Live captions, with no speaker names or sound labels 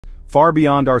Far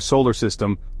beyond our solar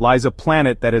system lies a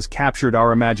planet that has captured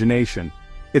our imagination.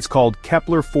 It's called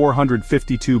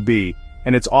Kepler-452b,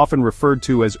 and it's often referred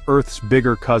to as Earth's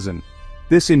bigger cousin.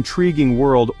 This intriguing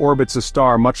world orbits a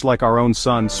star much like our own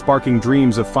sun, sparking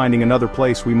dreams of finding another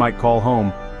place we might call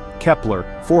home.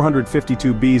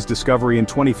 Kepler-452b's discovery in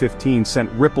 2015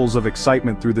 sent ripples of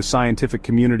excitement through the scientific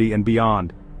community and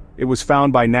beyond. It was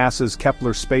found by NASA's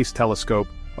Kepler Space Telescope,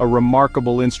 a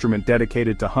remarkable instrument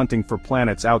dedicated to hunting for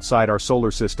planets outside our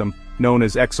solar system, known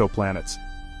as exoplanets.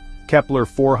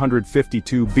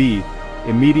 Kepler-452b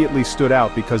immediately stood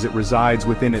out because it resides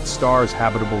within its star's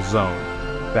habitable zone.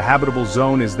 The habitable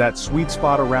zone is that sweet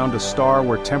spot around a star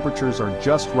where temperatures are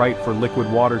just right for liquid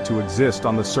water to exist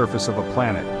on the surface of a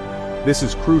planet. This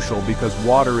is crucial because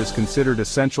water is considered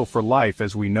essential for life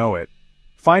as we know it.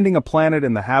 Finding a planet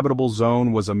in the habitable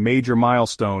zone was a major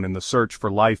milestone in the search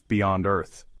for life beyond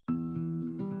Earth.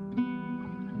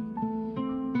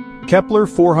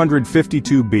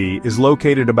 Kepler-452b is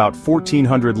located about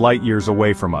 1,400 light-years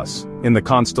away from us, in the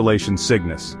constellation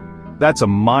Cygnus. That's a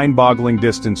mind-boggling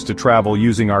distance to travel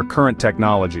using our current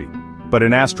technology, but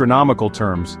in astronomical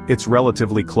terms, it's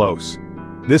relatively close.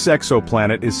 This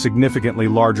exoplanet is significantly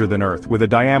larger than Earth, with a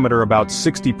diameter about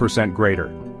 60%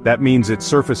 greater. That means its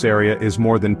surface area is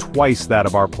more than twice that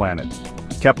of our planet.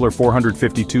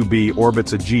 Kepler-452b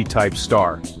orbits a G-type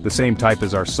star, the same type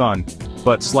as our Sun,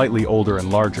 but slightly older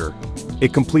and larger.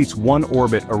 It completes one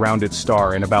orbit around its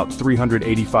star in about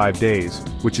 385 days,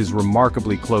 which is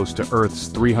remarkably close to Earth's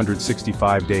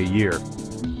 365-day year.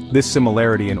 This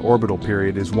similarity in orbital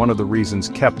period is one of the reasons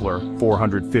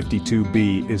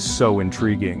Kepler-452b is so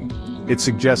intriguing. It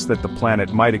suggests that the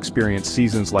planet might experience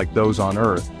seasons like those on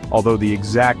Earth, although the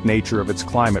exact nature of its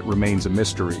climate remains a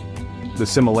mystery. The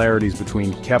similarities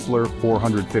between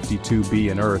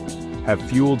Kepler-452b and Earth have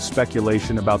fueled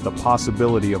speculation about the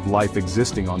possibility of life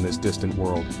existing on this distant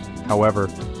world. However,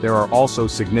 there are also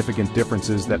significant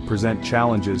differences that present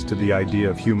challenges to the idea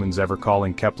of humans ever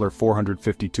calling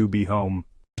Kepler-452b home.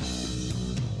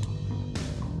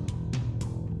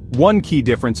 One key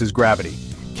difference is gravity.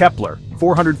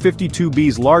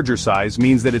 Kepler-452b's larger size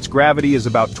means that its gravity is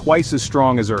about twice as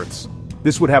strong as Earth's.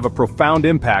 This would have a profound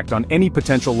impact on any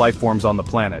potential life forms on the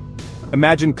planet.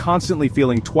 Imagine constantly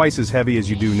feeling twice as heavy as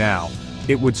you do now.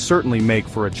 It would certainly make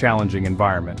for a challenging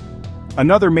environment.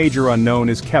 Another major unknown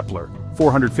is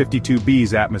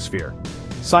Kepler-452b's atmosphere.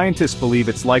 Scientists believe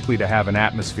it's likely to have an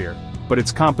atmosphere, but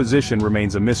its composition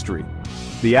remains a mystery.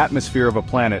 The atmosphere of a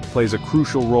planet plays a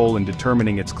crucial role in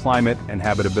determining its climate and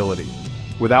habitability.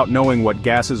 Without knowing what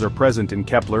gases are present in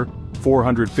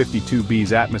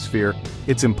Kepler-452b's atmosphere,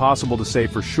 it's impossible to say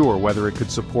for sure whether it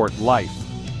could support life.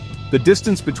 The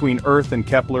distance between Earth and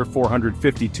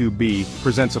Kepler-452b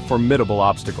presents a formidable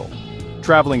obstacle.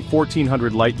 Traveling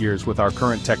 1,400 light-years with our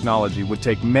current technology would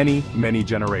take many, many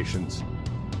generations.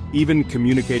 Even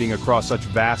communicating across such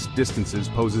vast distances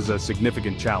poses a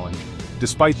significant challenge.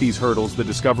 Despite these hurdles, the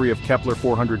discovery of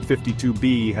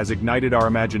Kepler-452b has ignited our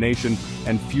imagination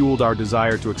and fueled our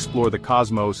desire to explore the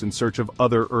cosmos in search of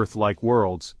other Earth-like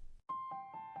worlds.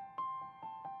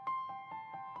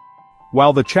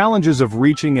 While the challenges of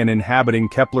reaching and inhabiting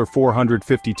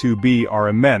Kepler-452b are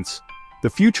immense, the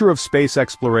future of space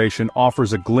exploration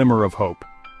offers a glimmer of hope.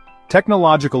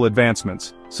 Technological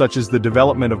advancements, such as the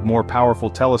development of more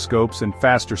powerful telescopes and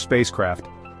faster spacecraft,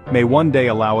 may one day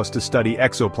allow us to study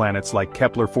exoplanets like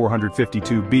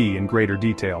Kepler-452b in greater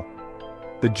detail.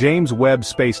 The James Webb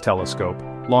Space Telescope,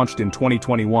 launched in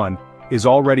 2021, is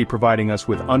already providing us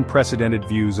with unprecedented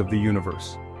views of the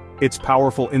universe. Its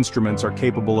powerful instruments are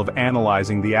capable of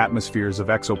analyzing the atmospheres of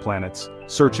exoplanets,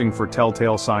 searching for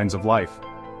telltale signs of life.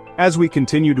 As we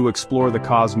continue to explore the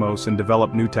cosmos and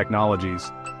develop new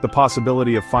technologies, the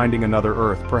possibility of finding another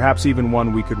Earth, perhaps even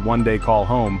one we could one day call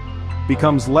home,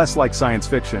 becomes less like science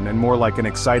fiction and more like an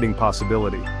exciting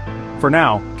possibility. For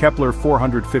now,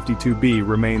 Kepler-452b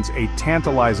remains a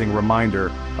tantalizing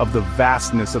reminder of the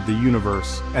vastness of the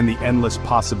universe and the endless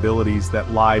possibilities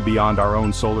that lie beyond our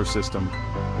own solar system.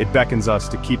 It beckons us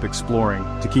to keep exploring,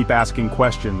 to keep asking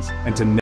questions, and to